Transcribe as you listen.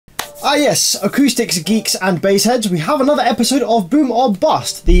Ah yes, acoustics, geeks and bassheads, we have another episode of Boom or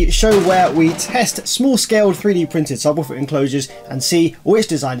Bust, the show where we test small-scaled 3D printed subwoofer enclosures and see which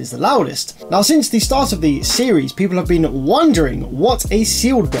design is the loudest. Now since the start of the series, people have been wondering what a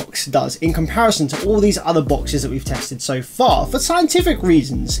sealed box does in comparison to all these other boxes that we've tested so far, for scientific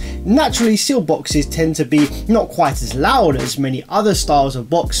reasons. Naturally, sealed boxes tend to be not quite as loud as many other styles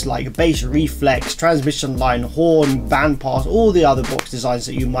of box like bass reflex, transmission line, horn, bandpass, all the other box designs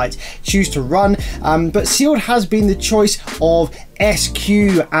that you might choose to run, but sealed has been the choice of SQ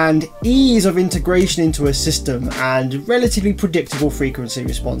and ease of integration into a system and relatively predictable frequency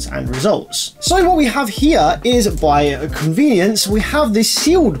response and results. So what we have here is, by convenience, we have this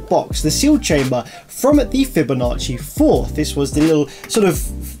sealed box, the sealed chamber from the Fibonacci 4th. This was the little sort of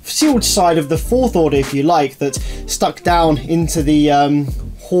sealed side of the 4th order, if you like, that stuck down into the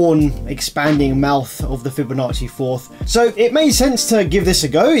horn expanding mouth of the Fibonacci 4th. So it made sense to give this a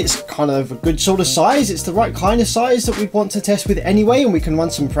go. It's kind of a good sort of size. It's the right kind of size that we want to test with anyway, and we can run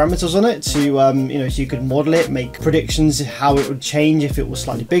some parameters on it to, so you could model it, make predictions how it would change if it was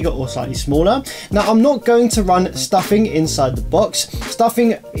slightly bigger or slightly smaller. Now I'm not going to run stuffing inside the box.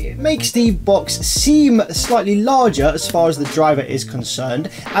 Stuffing, it makes the box seem slightly larger as far as the driver is concerned,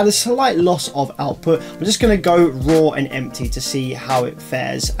 and a slight loss of output. I'm just going to go raw and empty to see how it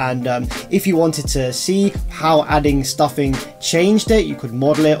fares. And if you wanted to see how adding stuffing changed it, you could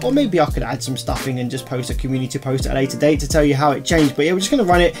model it, or maybe I could add some stuffing and just post a community post at a later date to tell you how it changed. But yeah, we're just going to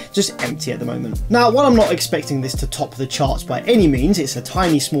run it just empty at the moment. Now, while I'm not expecting this to top the charts by any means, it's a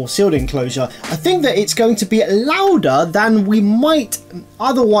tiny small sealed enclosure, I think that it's going to be louder than we might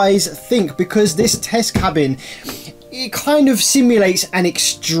otherwise think, because this test cabin, it kind of simulates an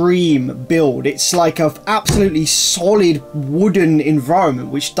extreme build. It's like an absolutely solid wooden environment,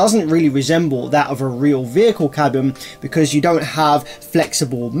 which doesn't really resemble that of a real vehicle cabin, because you don't have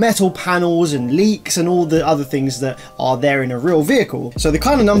flexible metal panels and leaks and all the other things that are there in a real vehicle. So the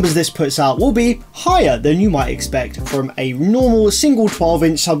kind of numbers this puts out will be higher than you might expect from a normal single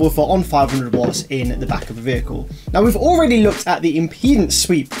 12-inch subwoofer on 500 watts in the back of a vehicle. Now we've already looked at the impedance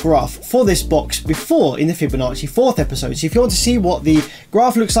sweep graph for this box before in the Fibonacci 4th episode, so if you want to see what the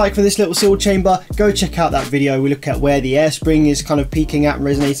graph looks like for this little sealed chamber, go check out that video. We look at where the air spring is kind of peaking at and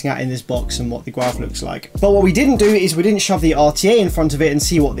resonating at in this box and what the graph looks like. But what we didn't do is we didn't shove the RTA in front of it and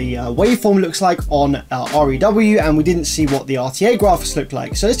see what the waveform looks like on REW, and we didn't see what the RTA graphs look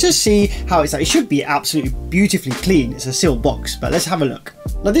like. So let's just see how it's like. It should be absolutely beautifully clean. It's a sealed box, but let's have a look.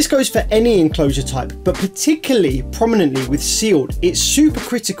 Now this goes for any enclosure type, but particularly prominently with sealed, it's super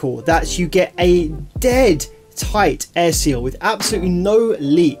critical that you get a dead tight air seal with absolutely no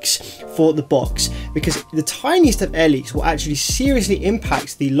leaks for the box, because the tiniest of air leaks will actually seriously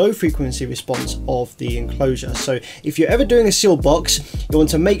impact the low frequency response of the enclosure. So if you're ever doing a sealed box, you want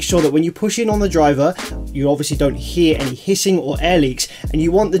to make sure that when you push in on the driver, you obviously don't hear any hissing or air leaks, and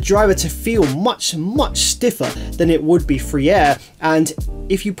you want the driver to feel much stiffer than it would be free air. And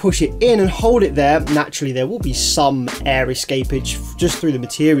if you push it in and hold it there, naturally there will be some air escapage just through the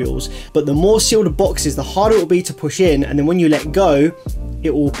materials, but the more sealed a box is, the harder it will be to push in, and then when you let go,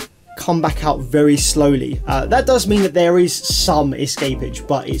 it will come back out very slowly. That does mean that there is some escapage,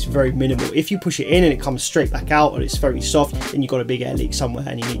 but it's very minimal. If you push it in and it comes straight back out and it's very soft, then you've got a big air leak somewhere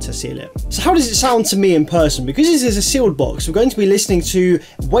and you need to seal it. So how does it sound to me in person? Because this is a sealed box, we're going to be listening to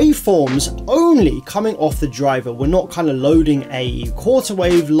waveforms only coming off the driver. We're not kind of loading a quarter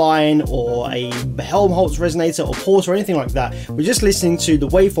wave line or a Helmholtz resonator or pulse or anything like that. We're just listening to the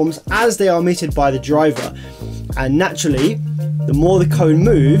waveforms as they are emitted by the driver. And naturally, the more the cone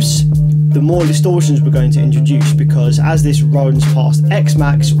moves, the more distortions we're going to introduce, because as this runs past X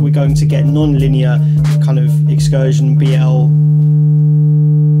max, we're going to get non-linear kind of excursion BL.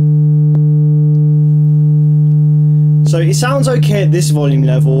 So it sounds okay at this volume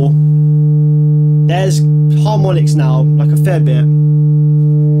level. There's harmonics now, like a fair bit,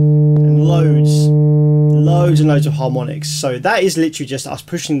 and loads and loads of harmonics. So that is literally just us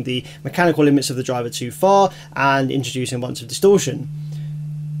pushing the mechanical limits of the driver too far and introducing a bunch of distortion.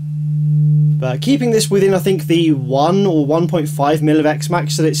 But keeping this within, I think, the 1 or 1.5 mil of X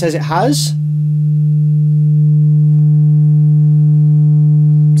max that it says it has.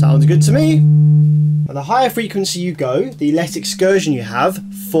 Sounds good to me. And the higher frequency you go, the less excursion you have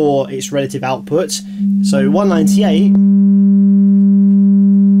for its relative output. So 198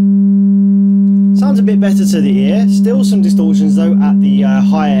 sounds a bit better to the ear. Still some distortions though at the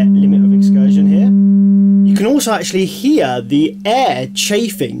higher limit of excursion here. You can also actually hear the air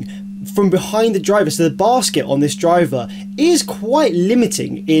chafing from behind the driver. So the basket on this driver is quite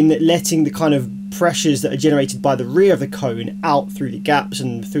limiting in letting the kind of pressures that are generated by the rear of the cone out through the gaps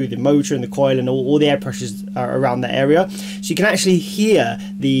and through the motor and the coil and all the air pressures around that area. So you can actually hear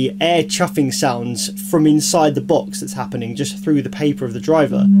the air chuffing sounds from inside the box that's happening just through the paper of the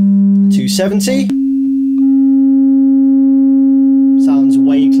driver. 270 sounds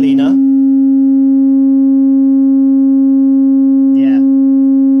way cleaner. Yeah,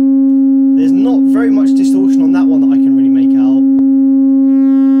 there's not very much distortion on that one that I can really make out.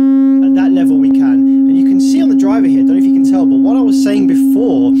 At that level we can, and you can see on the driver here, I don't know if you can tell, but what I was saying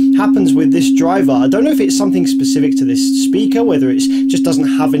before happens with this driver. I don't know if it's something specific to this speaker, whether it just doesn't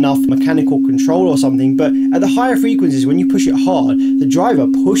have enough mechanical control or something, but at the higher frequencies, when you push it hard, the driver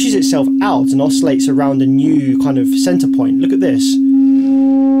pushes itself out and oscillates around a new kind of center point. Look at this.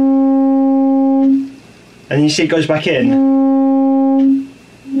 And you see it goes back in.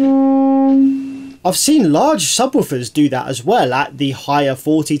 I've seen large subwoofers do that as well at the higher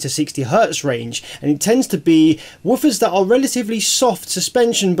 40 to 60 Hertz range, and it tends to be woofers that are relatively soft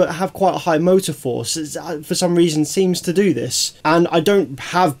suspension but have quite a high motor force. For some reason seems to do this, and I don't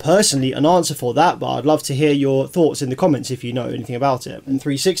have personally an answer for that, but I'd love to hear your thoughts in the comments if you know anything about it. And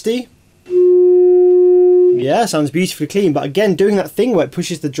 360, yeah, sounds beautifully clean, but again doing that thing where it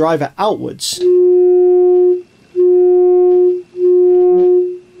pushes the driver outwards.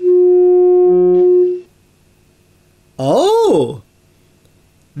 Oh,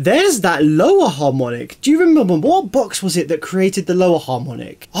 there's that lower harmonic. Do you remember what box was it that created the lower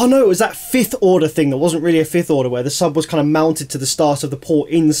harmonic? Oh no, it was that fifth order thing that wasn't really a fifth order, where the sub was kind of mounted to the start of the port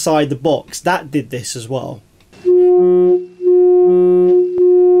inside the box. That did this as well.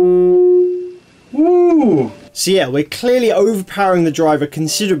 Ooh. So yeah, we're clearly overpowering the driver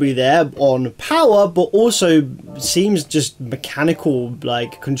considerably there on power, but also seems just mechanical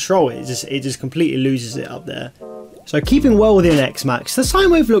like control. It just completely loses it up there. So keeping well within X Max, the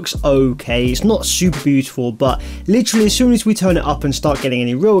sine wave looks okay. It's not super beautiful, but literally as soon as we turn it up and start getting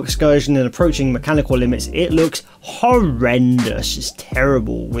any real excursion and approaching mechanical limits, it looks horrendous. It's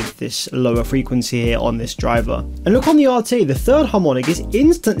terrible with this lower frequency here on this driver. And look on the RT, the third harmonic is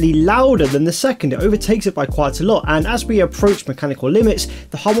instantly louder than the second. It overtakes it by quite a lot, and as we approach mechanical limits,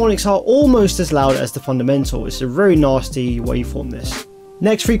 the harmonics are almost as loud as the fundamental. It's a very nasty waveform, this.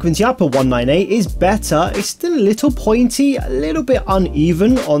 Next frequency up, a 198, is better. It's still a little pointy, a little bit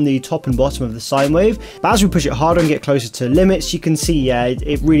uneven on the top and bottom of the sine wave, but as we push it harder and get closer to limits, you can see, yeah,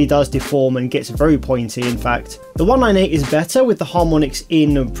 it really does deform and gets very pointy, in fact. The 198 is better with the harmonics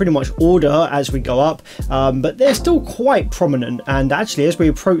in pretty much order as we go up, but they're still quite prominent, and actually as we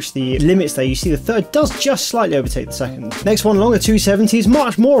approach the limits there, you see the third does just slightly overtake the second. Next one along, the 270 is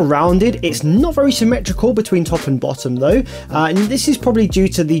much more rounded. It's not very symmetrical between top and bottom though, and this is probably due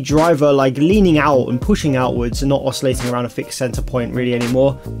to the driver like leaning out and pushing outwards and not oscillating around a fixed center point really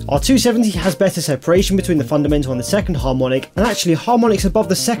anymore. Our 270 has better separation between the fundamental and the second harmonic, and actually harmonics above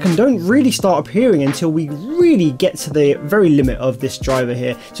the second don't really start appearing until we really get to the very limit of this driver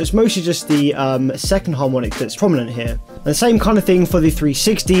here. So it's mostly just the second harmonic that's prominent here. And the same kind of thing for the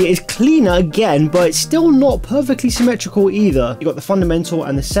 360. It's cleaner again, but it's still not perfectly symmetrical either. You've got the fundamental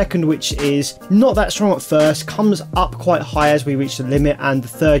and the second, which is not that strong at first, comes up quite high as we reach the limit, and the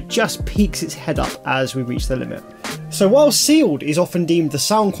third just peaks its head up as we reach the limit. So while sealed is often deemed the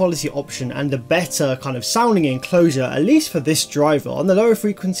sound quality option and the better kind of sounding enclosure, at least for this driver, on the lower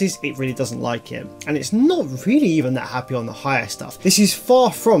frequencies it really doesn't like it, and it's not really even that happy on the higher stuff. This is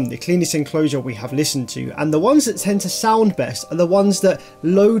far from the cleanest enclosure we have listened to, and the ones that tend to sound best are the ones that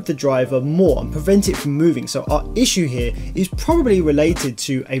load the driver more and prevent it from moving. So our issue here is probably related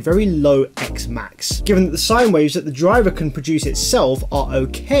to a very low X max, given that the sine waves that the driver can produce itself are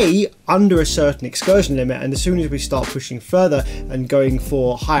okay under a certain excursion limit, and as soon as we start pushing further and going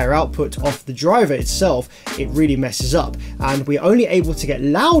for higher output off the driver itself, it really messes up, and we're only able to get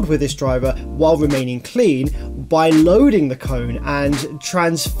loud with this driver while remaining clean by loading the cone and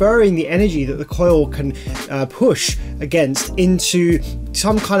transferring the energy that the coil can push against into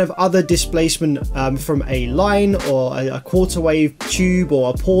some kind of other displacement from a line or a quarter wave tube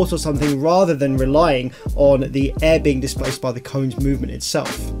or a port or something, rather than relying on the air being displaced by the cone's movement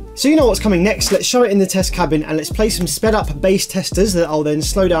itself. So you know what's coming next. Let's show it in the test cabin and let's play some sped up bass testers that I'll then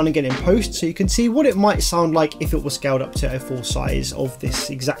slow down and get in post, so you can see what it might sound like if it was scaled up to a full size of this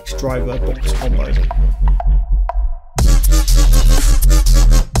exact driver box combo.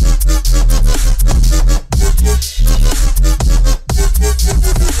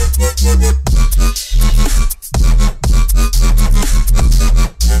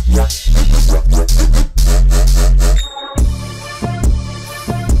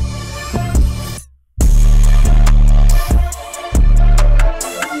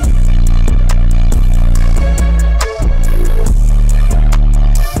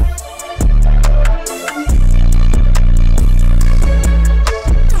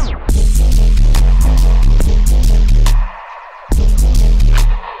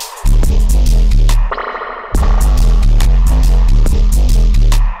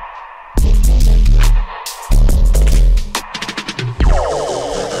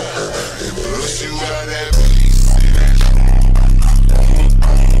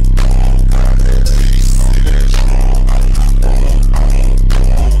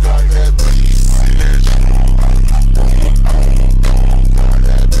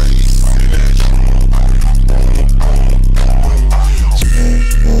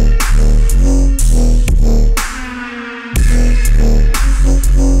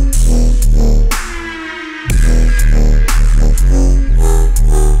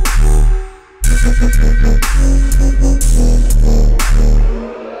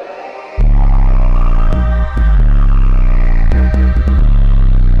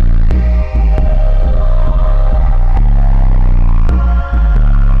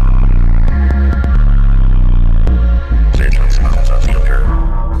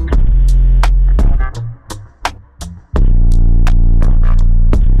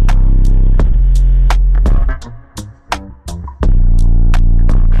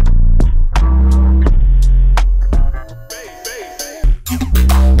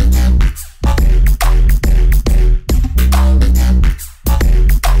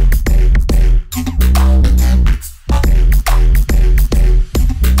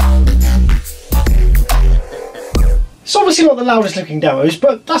 the loudest looking demos,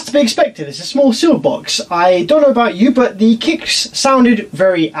 but that's to be expected. It's a small sealed box. I don't know about you, but the kicks sounded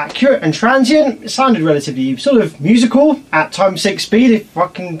very accurate and transient. It sounded relatively sort of musical at times 6 speed, if I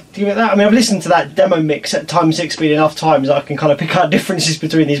can give it that. I mean, I've listened to that demo mix at times 6 speed enough times that I can kind of pick out differences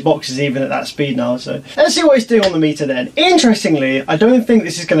between these boxes even at that speed now. So let's see what it's doing on the meter then. Interestingly, I don't think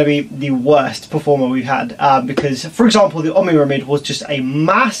this is going to be the worst performer we've had, because, for example, the Omni was just a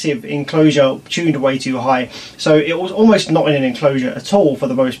massive enclosure tuned way too high, so it was almost not in an enclosure at all for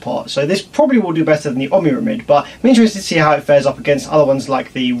the most part. So this probably will do better than the Omni, but I'm interested to see how it fares up against other ones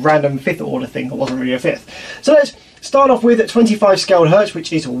like the random 5th order thing that wasn't really a 5th. So let's start off with 25 scaled hertz,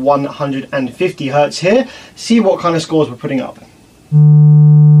 which is 150 hertz here. See what kind of scores we're putting up.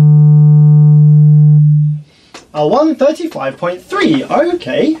 A 135.3,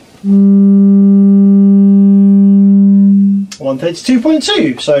 okay.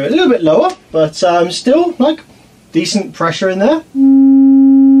 132.2, so a little bit lower, but still like decent pressure in there.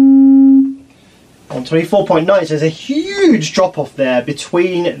 124.9, so there's a huge drop off there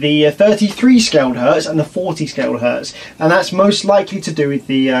between the 33 scaled hertz and the 40 scaled hertz, and that's most likely to do with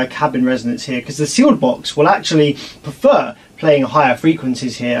the cabin resonance here, because the sealed box will actually prefer playing higher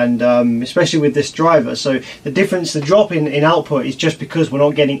frequencies here, and especially with this driver. So the difference, the drop in output is just because we're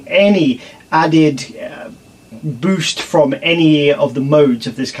not getting any added boost from any of the modes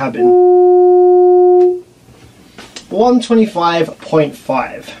of this cabin.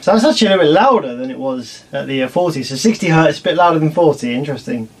 125.5. So that's actually a little bit louder than it was at the 40. So 60 hertz, a bit louder than 40.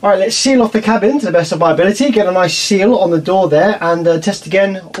 Interesting. All right, let's seal off the cabin to the best of my ability. Get a nice seal on the door there, and test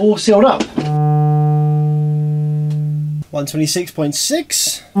again, all sealed up.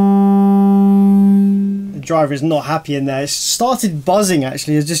 126.6. The driver is not happy in there. It started buzzing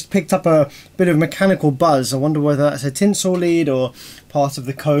actually. It just picked up a bit of mechanical buzz. I wonder whether that's a tinsel lead or part of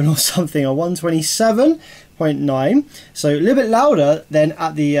the cone or something. A 127.9. So a little bit louder than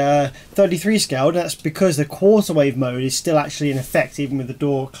at the 33 scale. That's because the quarter wave mode is still actually in effect even with the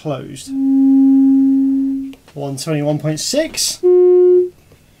door closed. 121.6.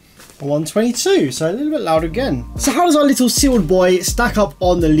 122, so a little bit louder again. So how does our little sealed boy stack up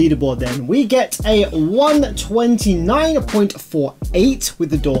on the leaderboard then? We get a 129.48 with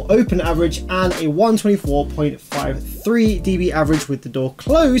the door open average and a 124.53 dB average with the door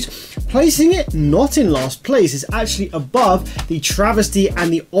closed, placing it not in last place. It's actually above the Travesty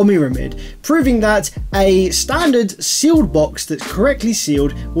and the Omni, proving that a standard sealed box that's correctly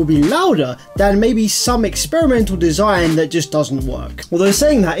sealed will be louder than maybe some experimental design that just doesn't work. Although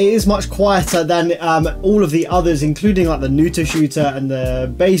saying that, it is much quieter than all of the others, including like the Nuto shooter and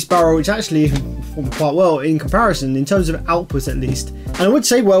the bass barrel, which actually perform quite well in comparison in terms of output at least. And I would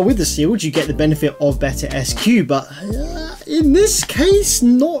say, well, with the sealed you get the benefit of better SQ, but in this case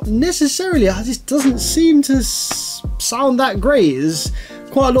not necessarily. It just doesn't seem to sound that great. There's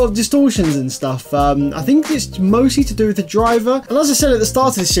quite a lot of distortions and stuff. I think it's mostly to do with the driver, and as I said at the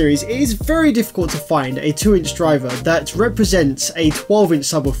start of the series, it is very difficult to find a 2-inch driver that represents a 12-inch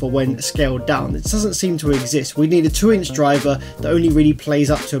subwoofer when scaled down. It doesn't seem to exist. We need a 2-inch driver that only really plays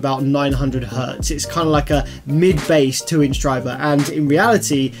up to about 900 hertz. It's kind of like a mid-bass 2-inch driver, and in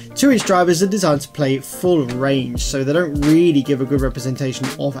reality 2-inch drivers are designed to play full range, so they don't really give a good representation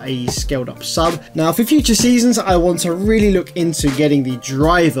of a scaled up sub. Now for future seasons I want to really look into getting the driver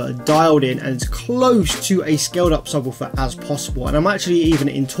dialed in and as close to a scaled up subwoofer as possible, and I'm actually even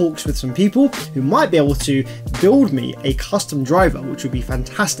in talks with some people who might be able to build me a custom driver, which would be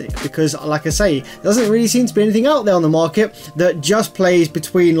fantastic, because like I say, there doesn't really seem to be anything out there on the market that just plays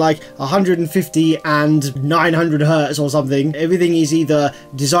between like 150 and 900 hertz or something. Everything is either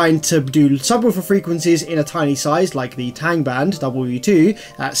designed to do subwoofer frequencies in a tiny size like the Tang Band W2,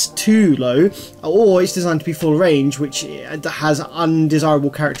 that's too low, or it's designed to be full range, which has undesirable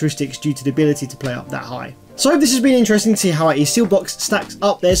characteristics due to the ability to play up that high. So I hope this has been interesting to see how a seal box stacks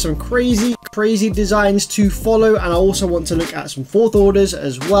up. There's some crazy designs to follow, and I also want to look at some 4th orders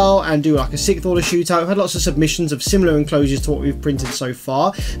as well and do like a 6th order shootout. I've had lots of submissions of similar enclosures to what we've printed so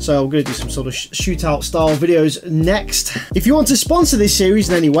far, so I'm going to do some sort of shootout style videos next. If you want to sponsor this series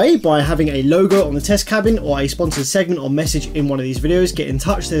in any way by having a logo on the test cabin or a sponsored segment or message in one of these videos, get in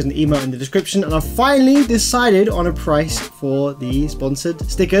touch. There's an email in the description, and I've finally decided on a price for the sponsored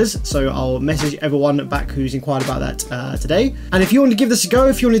stickers, so I'll message everyone back who's inquired about that today. And if you want to give this a go,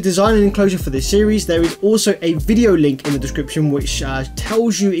 if you want to design an enclosure for this series, there is also a video link in the description which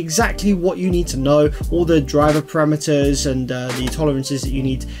tells you exactly what you need to know, all the driver parameters and the tolerances that you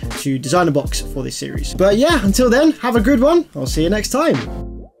need to design a box for this series. But yeah, until then, have a good one. I'll see you next time.